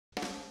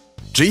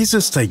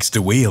Jesus takes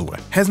the wheel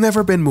has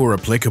never been more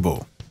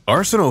applicable.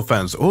 Arsenal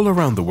fans all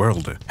around the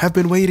world have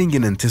been waiting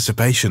in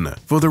anticipation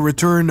for the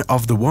return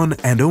of the one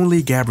and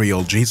only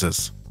Gabriel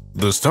Jesus.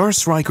 The star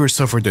striker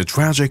suffered a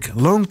tragic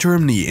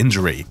long-term knee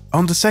injury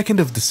on the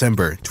 2nd of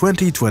December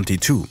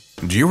 2022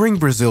 during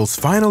Brazil's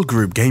final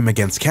group game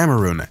against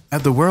Cameroon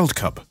at the World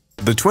Cup.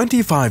 The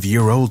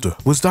 25-year-old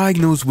was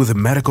diagnosed with a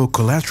medial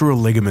collateral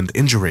ligament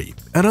injury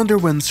and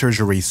underwent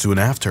surgery soon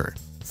after.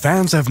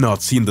 Fans have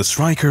not seen the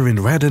striker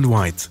in red and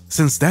white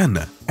since then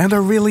and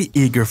are really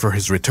eager for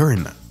his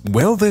return.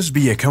 Will this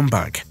be a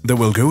comeback that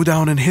will go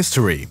down in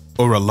history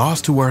or a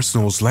loss to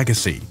Arsenal's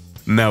legacy?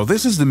 Now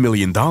this is the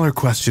million-dollar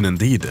question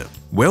indeed.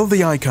 Will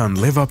the icon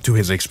live up to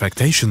his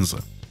expectations?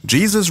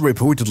 Jesus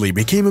reportedly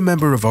became a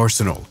member of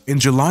Arsenal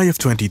in July of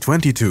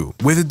 2022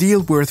 with a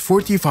deal worth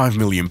 £45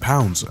 million.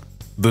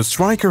 The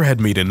striker had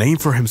made a name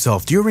for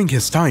himself during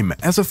his time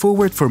as a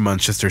forward for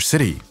Manchester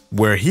City,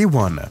 where he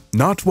won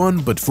not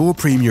one but 4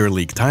 Premier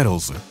League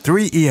titles,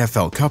 3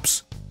 EFL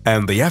Cups,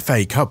 and the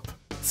FA Cup.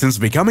 Since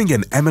becoming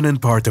an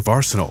eminent part of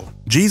Arsenal,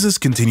 Jesus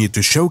continued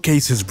to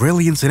showcase his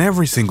brilliance in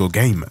every single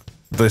game.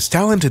 This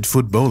talented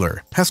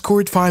footballer has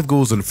scored 5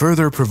 goals and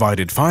further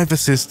provided 5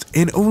 assists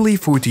in only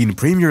 14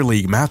 Premier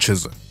League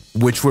matches,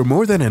 which were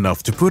more than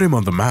enough to put him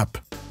on the map.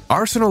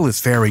 Arsenal is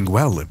faring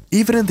well,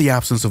 even in the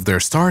absence of their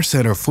star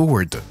center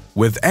forward,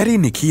 with Eddie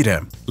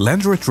Nketiah,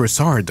 Leandro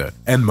Trossard,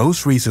 and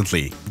most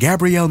recently,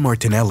 Gabriel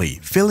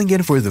Martinelli filling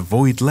in for the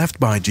void left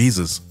by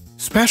Jesus,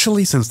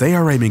 especially since they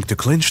are aiming to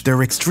clinch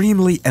their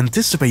extremely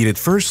anticipated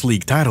first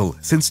league title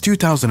since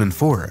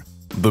 2004.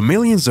 The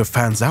millions of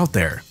fans out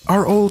there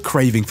are all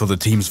craving for the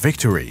team's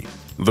victory.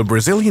 The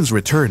Brazilian's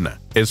return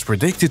is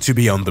predicted to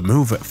be on the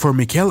move for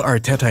Mikel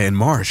Arteta in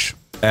March,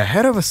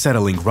 ahead of a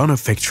settling run of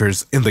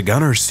fixtures in the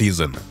Gunners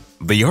season.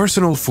 The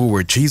Arsenal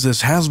forward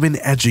Jesus has been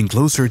edging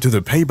closer to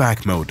the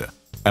payback mode.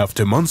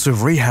 After months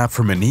of rehab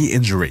from a knee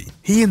injury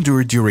he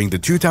endured during the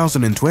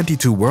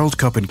 2022 World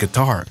Cup in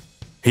Qatar,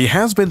 he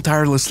has been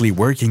tirelessly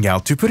working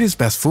out to put his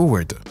best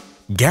forward.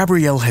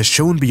 Gabriel has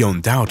shown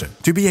beyond doubt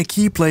to be a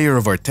key player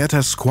of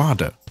Arteta's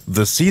squad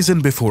the season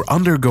before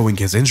undergoing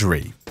his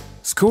injury,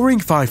 scoring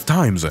 5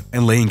 times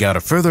and laying out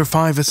a further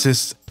 5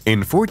 assists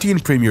in 14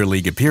 Premier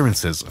League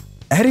appearances.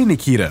 Eddie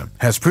Nketiah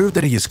has proved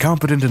that he is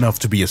competent enough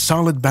to be a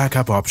solid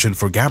backup option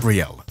for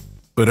Gabriel.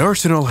 But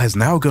Arsenal has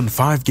now gone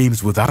 5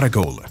 games without a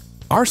goal.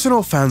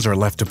 Arsenal fans are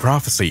left to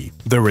prophesy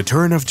the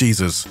return of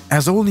Jesus,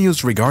 as all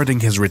news regarding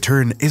his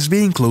return is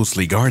being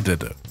closely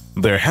guarded.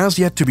 There has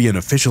yet to be an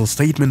official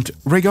statement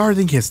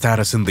regarding his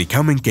status in the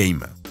coming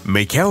game.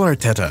 Mikel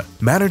Arteta,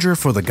 manager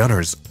for the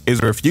Gunners,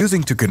 is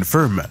refusing to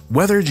confirm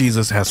whether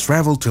Jesus has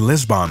traveled to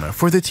Lisbon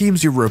for the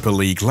team's Europa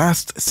League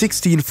last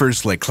 16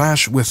 first leg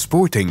clash with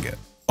Sporting.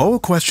 All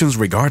questions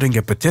regarding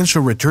a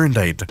potential return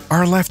date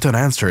are left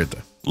unanswered,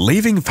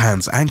 leaving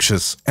fans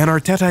anxious, and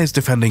Arteta is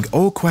defending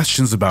all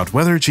questions about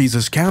whether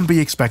Jesus can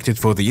be expected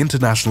for the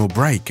international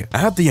break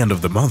at the end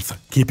of the month,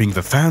 keeping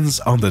the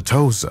fans on their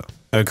toes.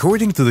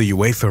 According to the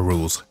UEFA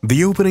rules,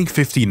 the opening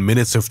 15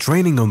 minutes of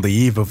training on the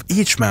eve of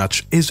each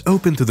match is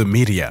open to the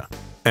media,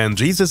 and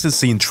Jesus is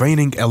seen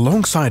training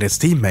alongside his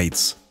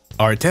teammates.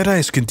 Arteta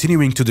is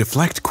continuing to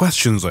deflect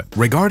questions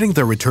regarding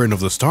the return of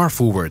the star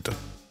forward.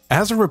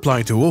 As a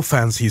reply to all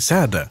fans, he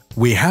said,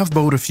 "We have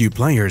bought a few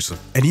players,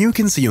 and you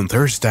can see on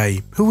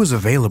Thursday who is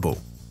available."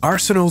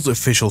 Arsenal's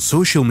official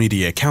social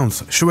media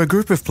accounts show a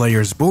group of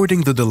players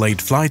boarding the delayed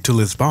flight to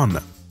Lisbon.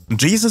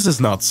 Jesus is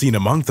not seen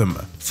among them,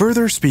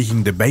 further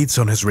speaking debates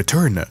on his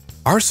return.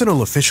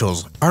 Arsenal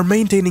officials are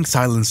maintaining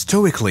silence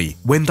stoically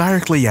when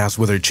directly asked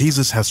whether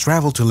Jesus has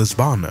traveled to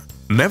Lisbon.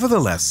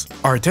 Nevertheless,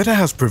 Arteta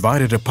has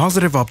provided a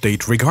positive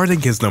update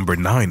regarding his number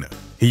 9.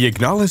 He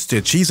acknowledged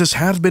that Jesus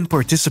had been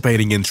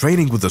participating in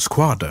training with the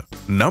squad.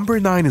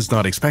 Number 9 is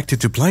not expected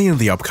to play in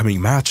the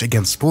upcoming match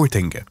against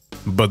Sporting,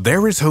 but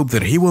there is hope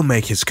that he will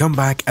make his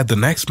comeback at the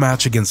next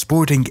match against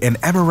Sporting in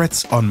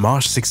Emirates on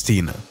March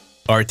 16.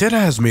 Arteta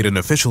has made an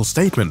official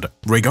statement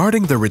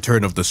regarding the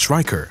return of the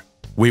striker.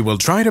 "We will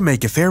try to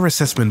make a fair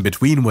assessment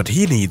between what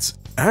he needs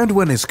and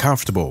when is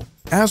comfortable,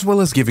 as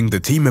well as giving the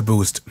team a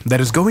boost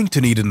that is going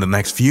to need in the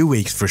next few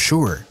weeks for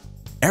sure.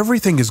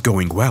 Everything is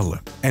going well,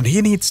 and he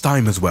needs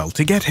time as well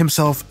to get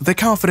himself the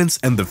confidence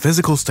and the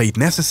physical state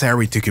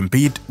necessary to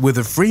compete with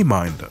a free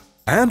mind.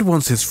 And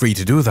once he's free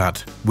to do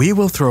that, we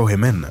will throw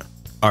him in."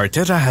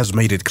 Arteta has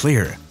made it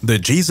clear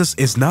that Jesus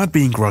is not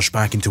being rushed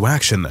back into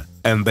action,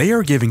 and they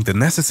are giving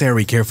the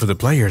necessary care for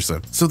the players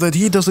so that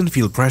he doesn't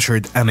feel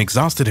pressured and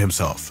exhausted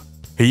himself.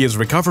 He is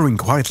recovering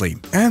quietly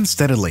and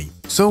steadily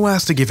so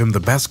as to give him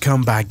the best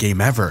comeback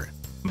game ever.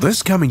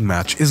 This coming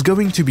match is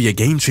going to be a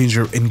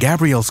game-changer in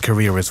Gabriel's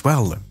career as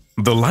well.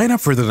 The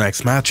lineup for the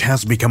next match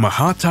has become a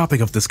hot topic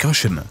of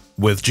discussion,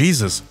 with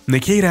Jesus,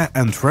 Nketiah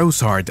and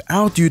Trossard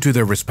out due to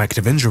their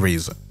respective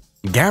injuries.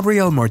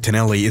 Gabriel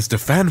Martinelli is the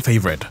fan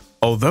favorite,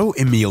 although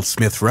Emile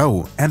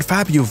Smith-Rowe and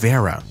Fabio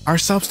Vieira are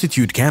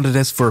substitute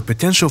candidates for a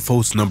potential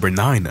false number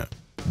 9.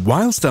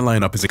 Whilst the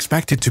lineup is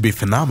expected to be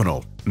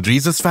phenomenal,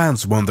 Jesus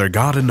fans want their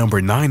god in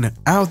number 9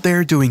 out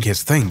there doing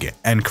his thing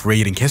and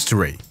creating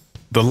history.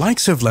 The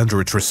likes of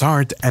Leandro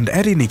Trossard and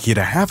Eddie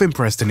Nketiah have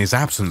impressed in his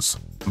absence,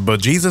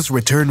 but Jesus'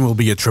 return will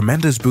be a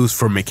tremendous boost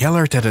for Mikel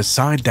Arteta's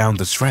side down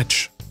the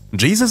stretch.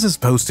 Jesus is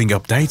posting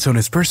updates on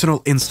his personal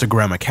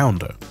Instagram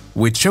account,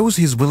 which shows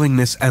his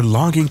willingness and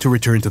longing to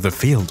return to the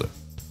field.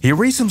 He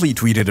recently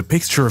tweeted a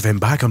picture of him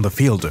back on the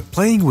field,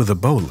 playing with a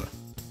ball.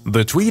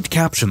 The tweet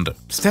captioned,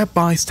 "Step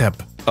by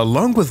step,"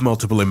 along with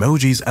multiple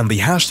emojis and the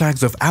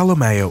hashtags of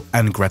Alomeo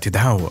and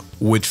Gratidão,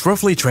 which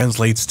roughly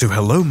translates to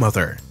 "Hello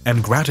Mother"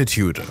 and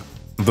 "Gratitude."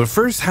 The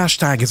first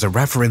hashtag is a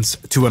reference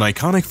to an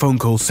iconic phone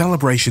call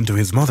celebration to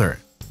his mother.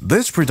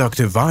 This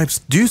productive vibes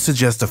do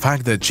suggest the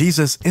fact that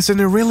Jesus is in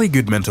a really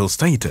good mental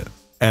state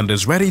and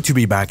is ready to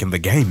be back in the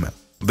game.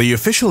 The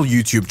official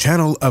YouTube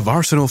channel of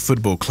Arsenal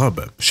Football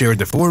Club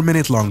shared a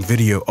 4-minute-long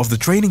video of the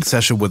training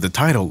session with the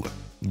title,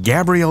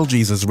 "Gabriel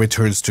Jesus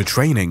returns to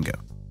training."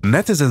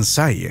 Netizens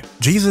say,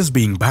 Jesus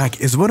being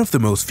back is one of the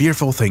most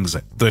fearful things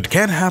that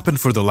can happen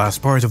for the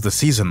last part of the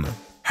season.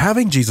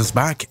 Having Jesus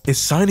back is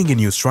signing a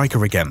new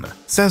striker again,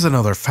 says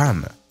another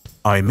fan.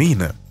 I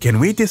mean, can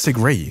we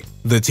disagree?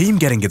 The team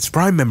getting its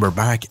prime member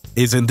back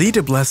is indeed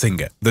a blessing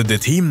that the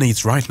team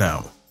needs right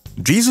now.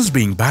 Jesus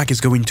being back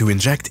is going to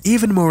inject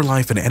even more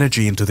life and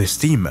energy into this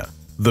team.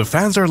 The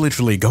fans are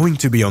literally going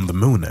to be on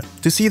the moon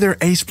to see their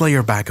ace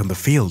player back on the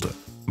field.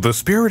 The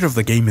spirit of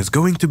the game is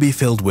going to be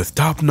filled with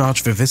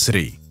top-notch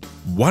vivacity.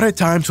 What a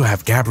time to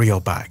have Gabriel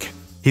back.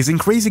 He's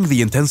increasing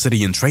the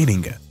intensity in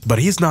training, but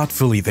he's not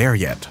fully there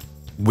yet.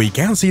 We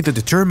can see the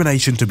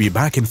determination to be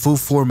back in full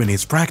form in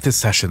his practice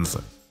sessions.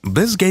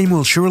 This game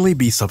will surely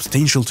be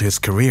substantial to his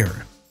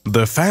career.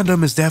 The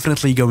fandom is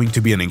definitely going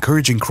to be an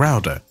encouraging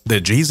crowd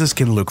that Jesus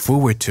can look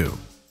forward to.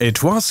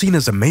 It was seen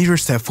as a major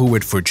step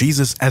forward for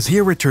Jesus as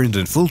he returned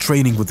in full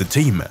training with the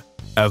team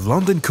at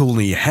London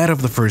Colney ahead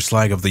of the first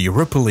leg of the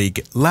Europa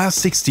League last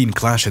 16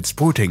 clash at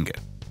Sporting.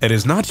 It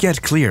is not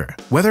yet clear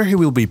whether he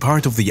will be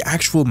part of the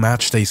actual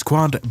matchday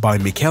squad by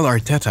Mikel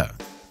Arteta,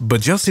 but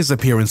just his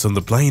appearance on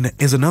the plane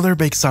is another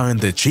big sign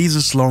that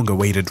Jesus'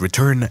 long-awaited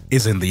return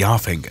is in the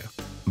offing.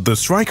 The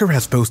striker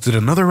has posted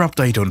another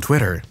update on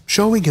Twitter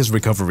showing his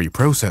recovery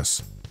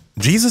process.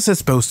 Jesus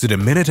has posted a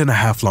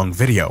 1.5-minute long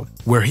video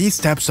where he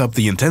steps up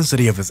the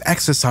intensity of his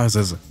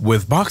exercises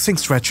with boxing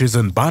stretches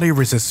and body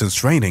resistance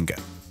training.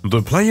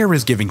 The player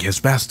is giving his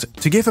best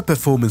to give a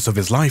performance of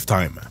his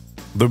lifetime.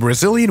 The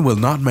Brazilian will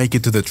not make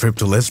it to the trip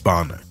to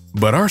Lisbon,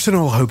 but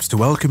Arsenal hopes to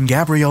welcome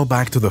Gabriel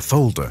back to the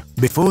fold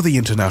before the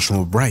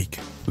international break.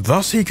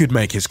 Thus he could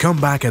make his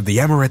comeback at the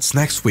Emirates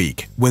next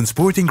week when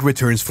Sporting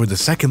returns for the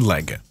second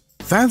leg.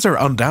 Fans are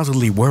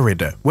undoubtedly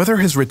worried whether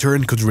his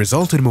return could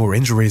result in more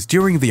injuries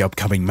during the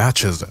upcoming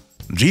matches.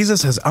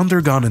 Jesus has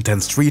undergone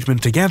intense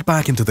treatment to get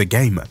back into the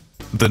game.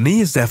 The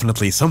knee is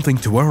definitely something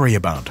to worry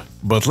about,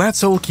 but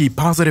let's all keep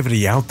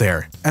positivity out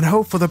there and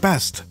hope for the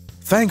best.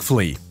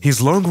 Thankfully, his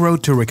long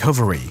road to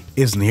recovery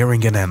is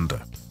nearing an end.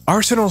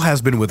 Arsenal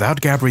has been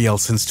without Gabriel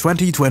since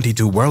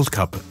 2022 World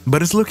Cup,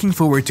 but is looking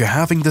forward to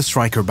having the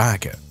striker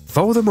back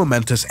for the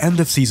momentous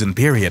end-of-season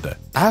period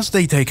as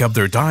they take up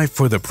their dive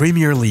for the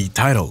Premier League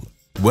title.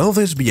 Will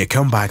this be a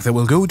comeback that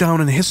will go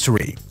down in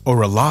history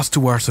or a loss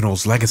to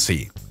Arsenal's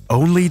legacy?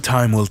 Only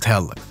time will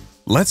tell.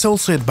 Let's all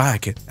sit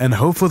back and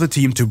hope for the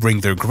team to bring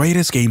their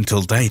greatest game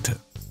till date.